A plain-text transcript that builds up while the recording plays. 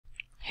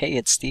Hey,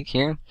 it's Steve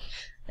here,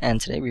 and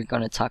today we're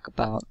going to talk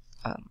about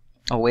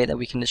a way that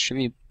we can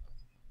distribute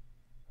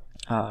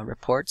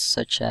reports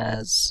such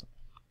as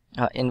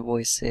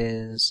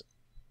invoices,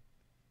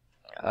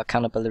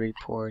 accountability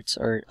reports,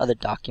 or other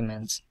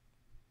documents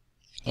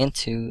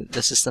into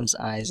the system's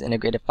eyes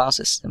integrated file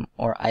system,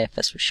 or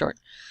IFS for short.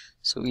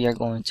 So we are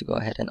going to go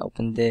ahead and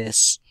open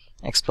this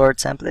Explorer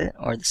template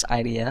or this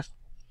IDF,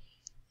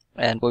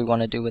 and what we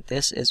want to do with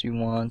this is we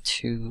want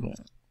to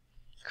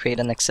create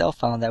an Excel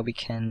file that we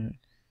can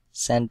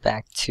send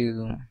back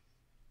to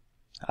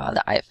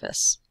the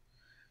IFS.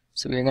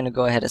 So we're going to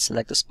go ahead and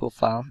select the spool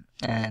file,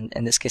 and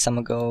in this case I'm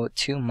going to go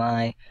to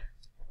my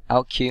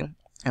out queue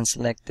and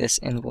select this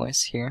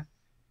invoice here.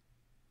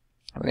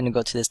 We're going to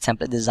go to this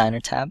template designer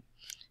tab,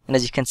 and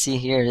as you can see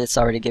here, it's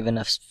already given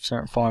a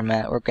certain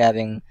format. We're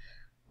grabbing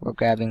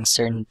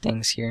certain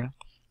things here,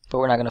 but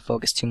we're not going to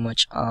focus too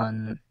much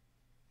on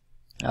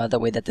the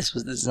way that this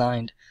was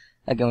designed.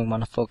 Again, we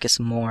want to focus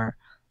more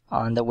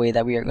on the way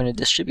that we are going to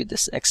distribute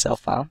this Excel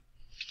file.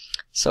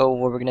 So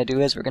what we're going to do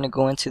is we're going to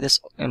go into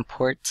this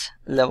import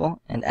level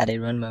and add a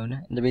run mode.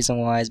 And the reason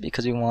why is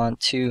because we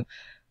want to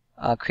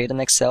create an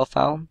Excel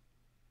file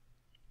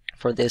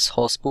for this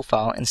whole spool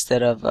file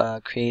instead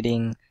of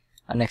creating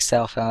an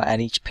Excel file at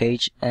each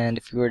page. And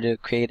if we were to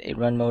create a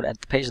run mode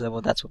at the page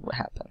level, that's what would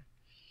happen.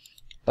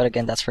 But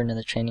again, that's for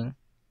another training.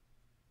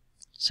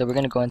 So we're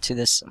going to go into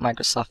this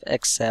Microsoft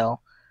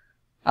Excel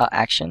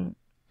action.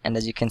 And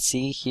as you can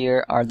see,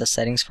 here are the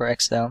settings for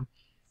Excel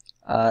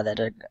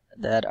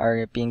that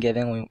are being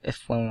given when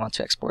we want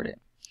to export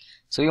it.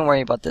 So we don't worry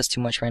about this too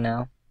much right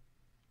now.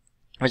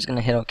 We're just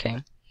gonna hit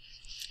OK.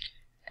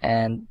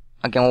 And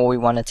again, what we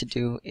wanted to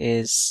do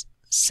is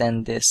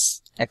send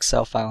this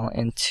Excel file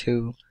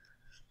into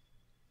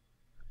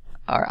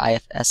our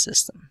IFS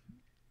system.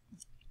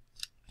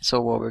 So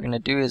what we're gonna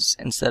do is,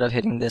 instead of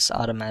hitting this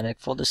automatic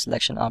folder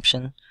selection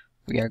option,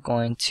 we are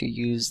going to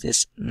use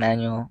this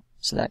manual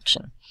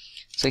selection.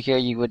 So here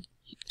you would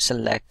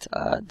select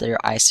your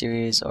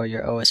iSeries or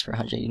your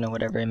OS400,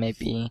 whatever it may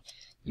be.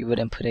 You would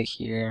input it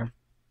here,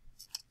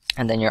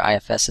 and then your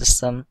IFS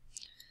system.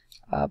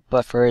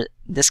 But for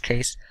this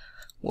case,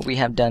 what we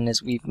have done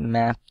is we've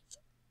mapped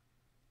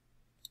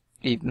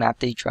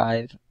a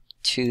drive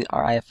to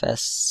our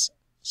IFS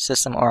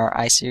system or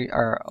our iSeries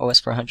or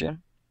OS400.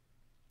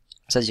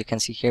 So as you can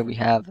see here, we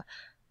have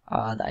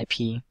the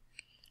IP,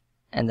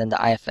 and then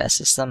the IFS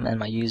system and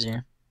my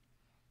user.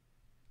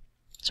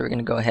 So we're going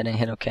to go ahead and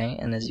hit OK,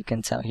 and as you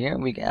can tell here,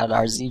 we got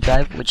our Z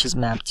drive, which is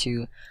mapped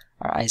to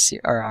our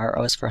our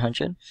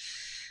OS400.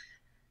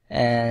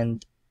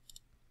 And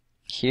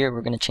here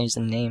we're going to change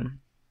the name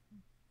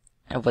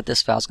of what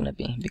this file is going to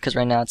be, because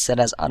right now it's set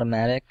as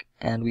automatic,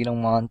 and we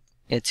don't want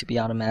it to be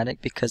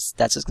automatic because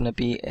that's just going to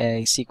be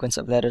a sequence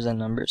of letters and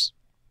numbers.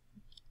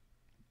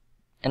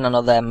 And I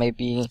know that may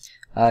be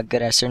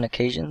good at certain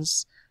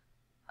occasions.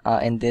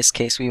 In this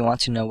case, we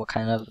want to know what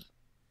kind of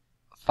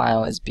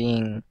file is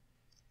being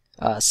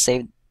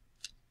saved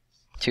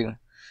to.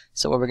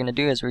 So what we're going to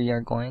do is we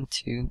are going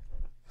to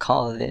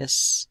call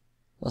this,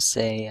 we'll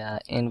say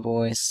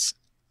invoice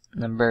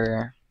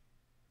number,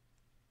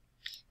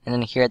 and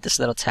then here at this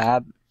little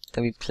tab that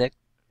we've clicked,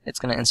 it's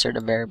going to insert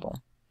a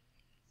variable,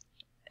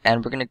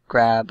 and we're going to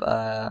grab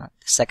the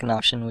second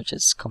option, which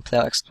is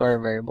compile explorer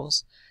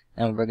variables,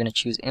 and we're going to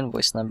choose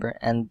invoice number,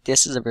 and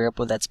this is a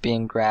variable that's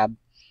being grabbed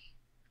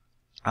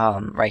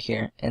right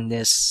here in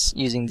this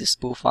using this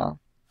spool file.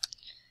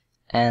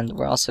 And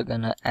we're also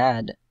gonna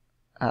add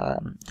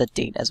the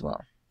date as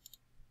well.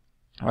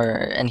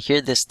 And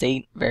here this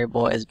date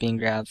variable is being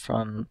grabbed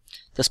from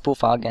the spool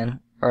file again,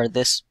 or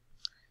this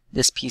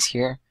piece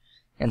here,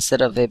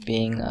 instead of it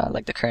being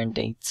like the current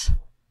date.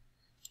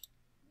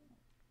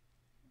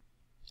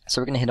 So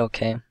we're gonna hit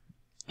OK,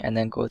 and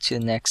then go to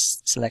the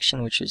next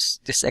selection, which is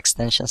this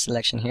extension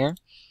selection here.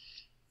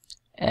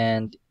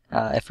 And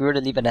if we were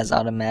to leave it as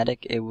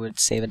automatic, it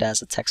would save it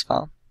as a text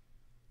file.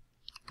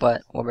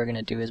 But what we're going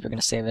to do is we're going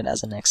to save it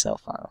as an Excel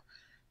file,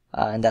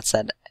 and that's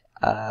that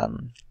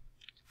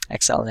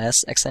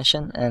XLS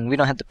extension, and we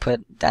don't have to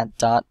put that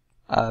dot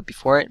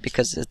before it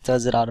because it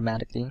does it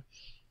automatically.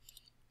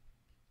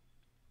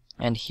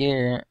 And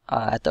here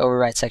at the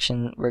override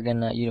section, we're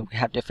gonna we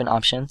have different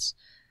options,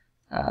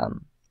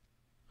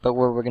 but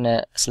what we're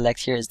gonna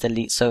select here is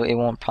delete, so it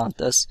won't prompt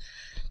us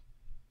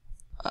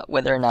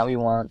whether or not we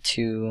want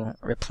to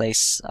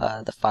replace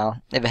the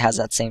file if it has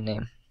that same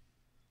name.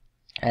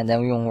 And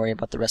then we won't worry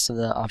about the rest of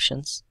the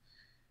options.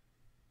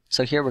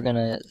 So here we're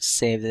gonna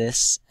save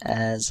this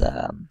as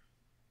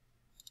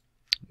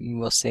we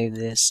will save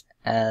this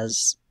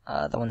as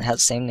the one that has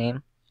the same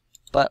name,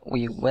 but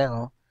we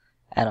will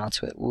add on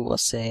to it. We will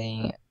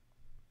say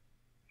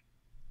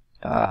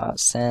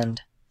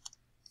send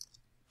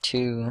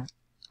to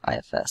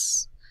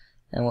IFS,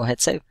 and we'll hit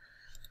save.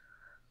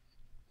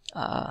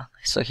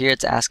 So here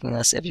it's asking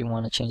us if you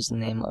want to change the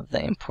name of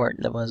the import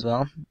level as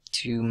well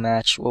to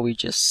match what we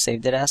just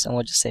saved it as, and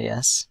we'll just say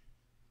yes.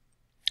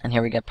 And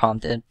here we get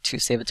prompted to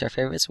save it to our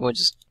favorites. We'll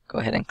just go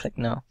ahead and click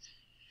no.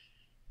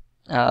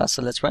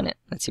 So let's run it.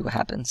 Let's see what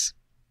happens.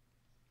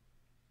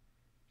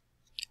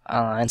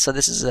 And so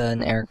this is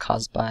an error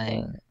caused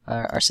by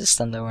our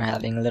system that we're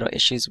having little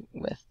issues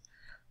with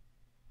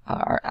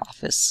our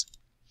Office.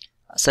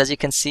 So as you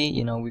can see,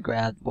 we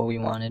grabbed what we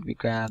wanted. We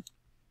grabbed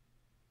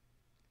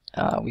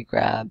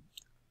the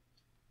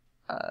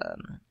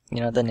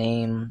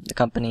name, the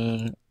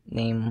company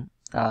name,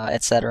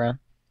 etc.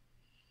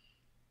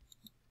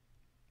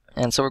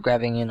 And so we're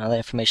grabbing the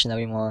information that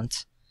we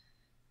want.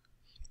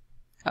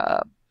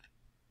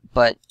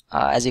 But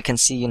as you can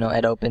see,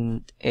 it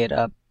opened it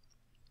up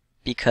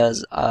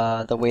because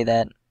the way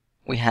that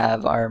we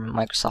have our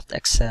Microsoft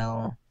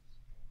Excel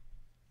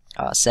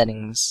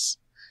settings.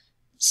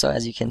 So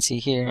as you can see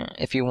here,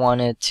 if you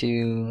wanted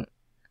to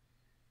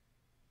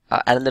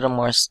add a little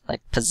more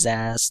like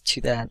pizzazz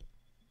to that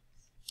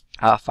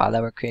file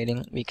that we're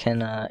creating, we can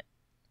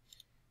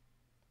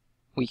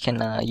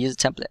use a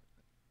template,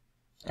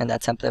 and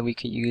that template we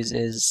could use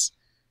is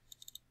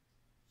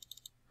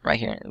right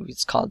here.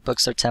 It's called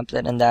Bookstore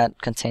Template, and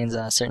that contains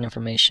certain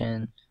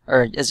information,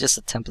 or it's just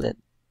a template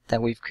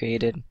that we've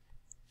created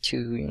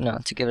to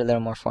to give it a little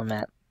more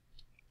format.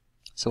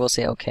 So we'll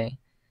say OK,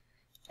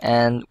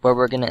 and where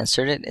we're going to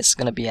insert it is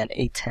going to be at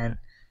A10,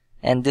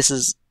 and this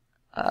is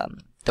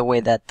the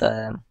way that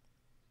that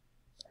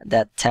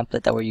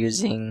template that we're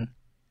using,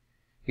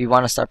 we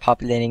want to start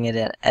populating it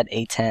at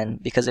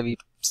A10, because if we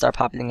start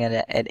populating it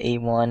at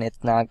A1,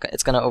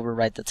 it's going to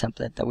overwrite the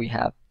template that we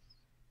have.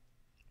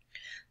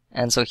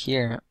 And so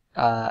here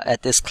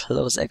at this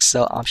close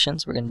Excel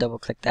options, we're going to double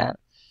click that.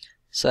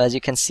 So as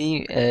you can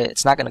see,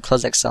 it's not going to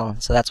close Excel,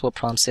 so that's what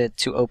prompts it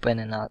to open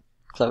and not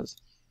close.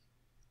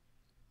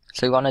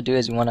 So what we want to do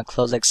is we want to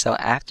close Excel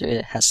after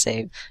it has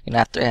saved.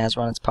 After it has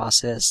run its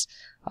process,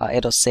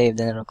 it'll save,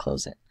 then it'll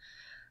close it.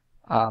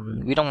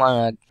 We don't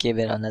want to give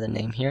it another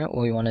name here.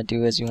 What we want to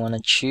do is we want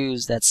to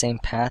choose that same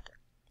path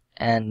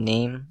and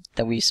name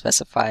that we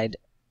specified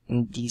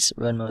in these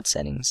run mode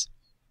settings.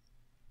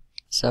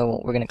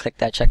 So we're going to click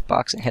that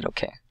checkbox and hit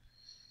OK.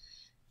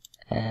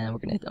 And we're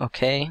going to hit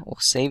OK, we'll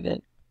save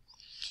it.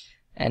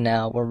 And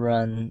now we'll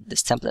run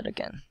this template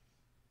again.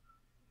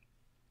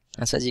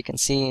 And so as you can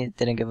see, it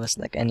didn't give us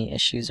like any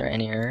issues or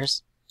any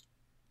errors.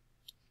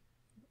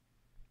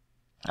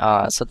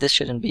 So this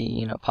shouldn't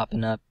be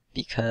popping up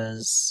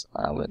because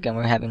again,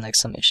 we're having like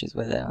some issues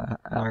with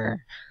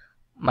our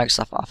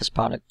Microsoft Office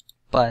product.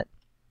 But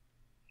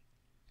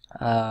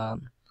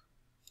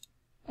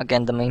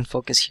again, the main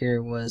focus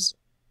here was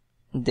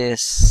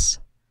this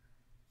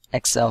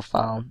Excel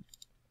file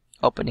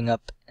opening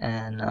up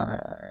in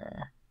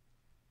our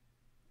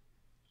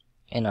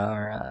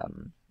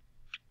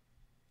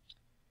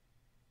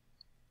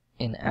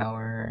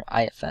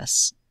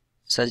IFS.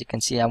 So as you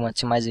can see, I went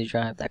to my Z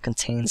drive that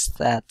contains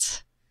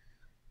that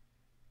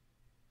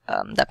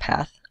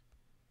path,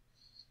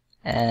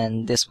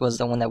 and this was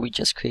the one that we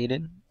just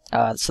created.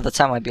 So the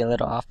time might be a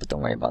little off, but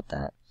don't worry about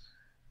that.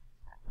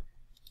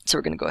 So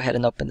we're going to go ahead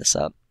and open this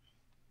up,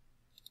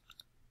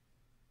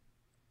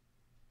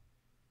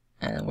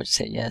 and we'll just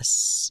hit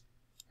yes.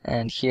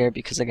 And here,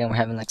 because again we're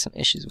having like some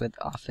issues with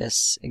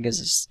Office, it gives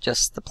us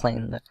just the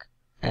plain look.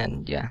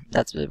 And yeah,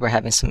 we're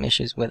having some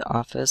issues with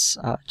Office.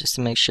 Just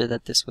to make sure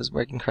that this was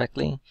working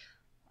correctly,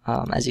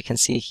 as you can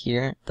see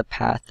here, the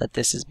path that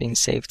this is being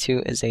saved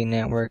to is a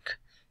network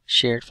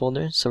shared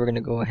folder. So we're going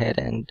to go ahead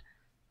and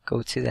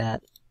go to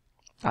that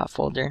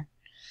folder.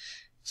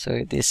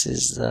 So this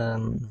is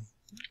the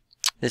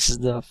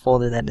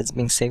folder that it's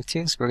being saved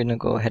to. So we're going to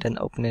go ahead and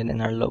open it in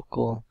our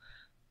local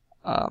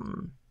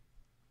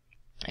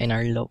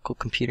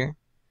computer.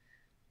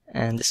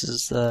 And this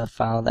is the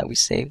file that we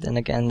saved. And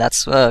again,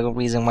 that's a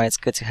reason why it's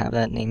good to have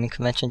that naming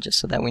convention, just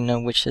so that we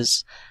know which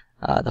is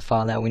the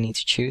file that we need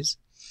to choose.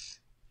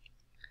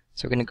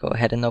 So we're going to go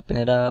ahead and open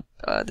it up.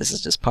 This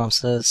is just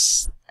prompts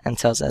us and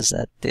tells us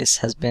that this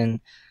has been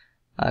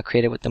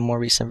created with the more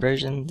recent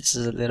version. This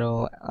is a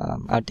little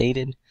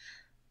outdated,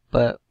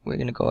 but we're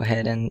going to go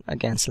ahead and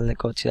again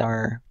go to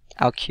our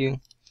out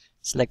queue,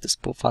 select the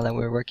spool file that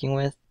we're working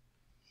with.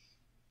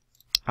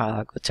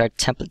 Go to our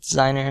template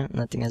designer.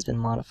 Nothing has been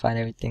modified,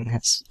 everything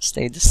has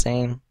stayed the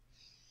same.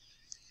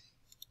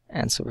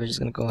 And so we're just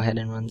going to go ahead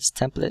and run this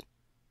template.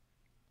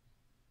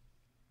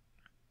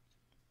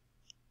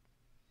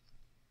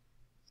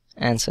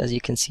 And so as you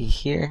can see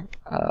here,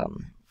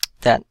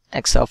 that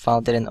Excel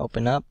file didn't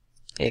open up.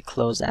 It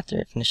closed after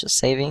it finishes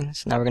saving.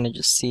 So now we're going to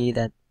just see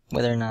that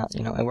whether or not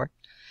it worked.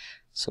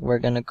 So we're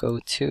going to go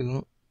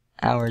to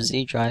our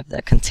Z drive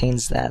that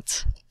contains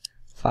that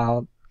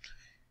file,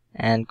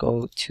 and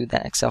go to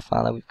that Excel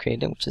file that we've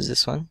created, which is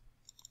this one.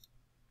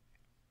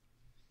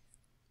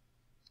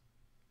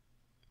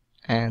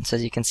 And so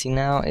as you can see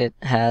now, it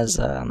has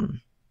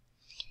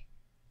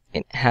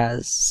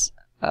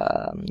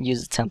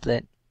used the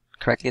template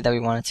correctly that we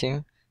wanted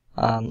to.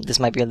 This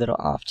might be a little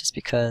off just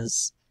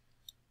because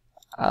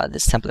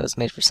this template was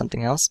made for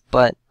something else,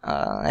 but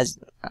as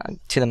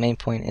to the main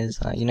point is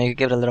you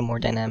give it a little more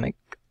dynamic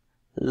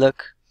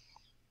look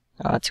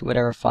to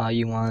whatever file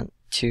you want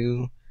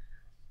to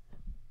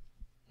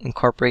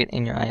incorporate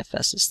in your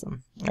IFS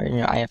system or in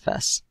your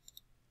IFS.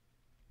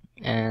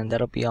 And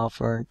that'll be all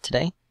for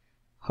today.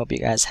 Hope you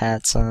guys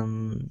had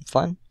some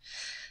fun.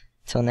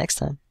 Till next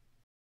time.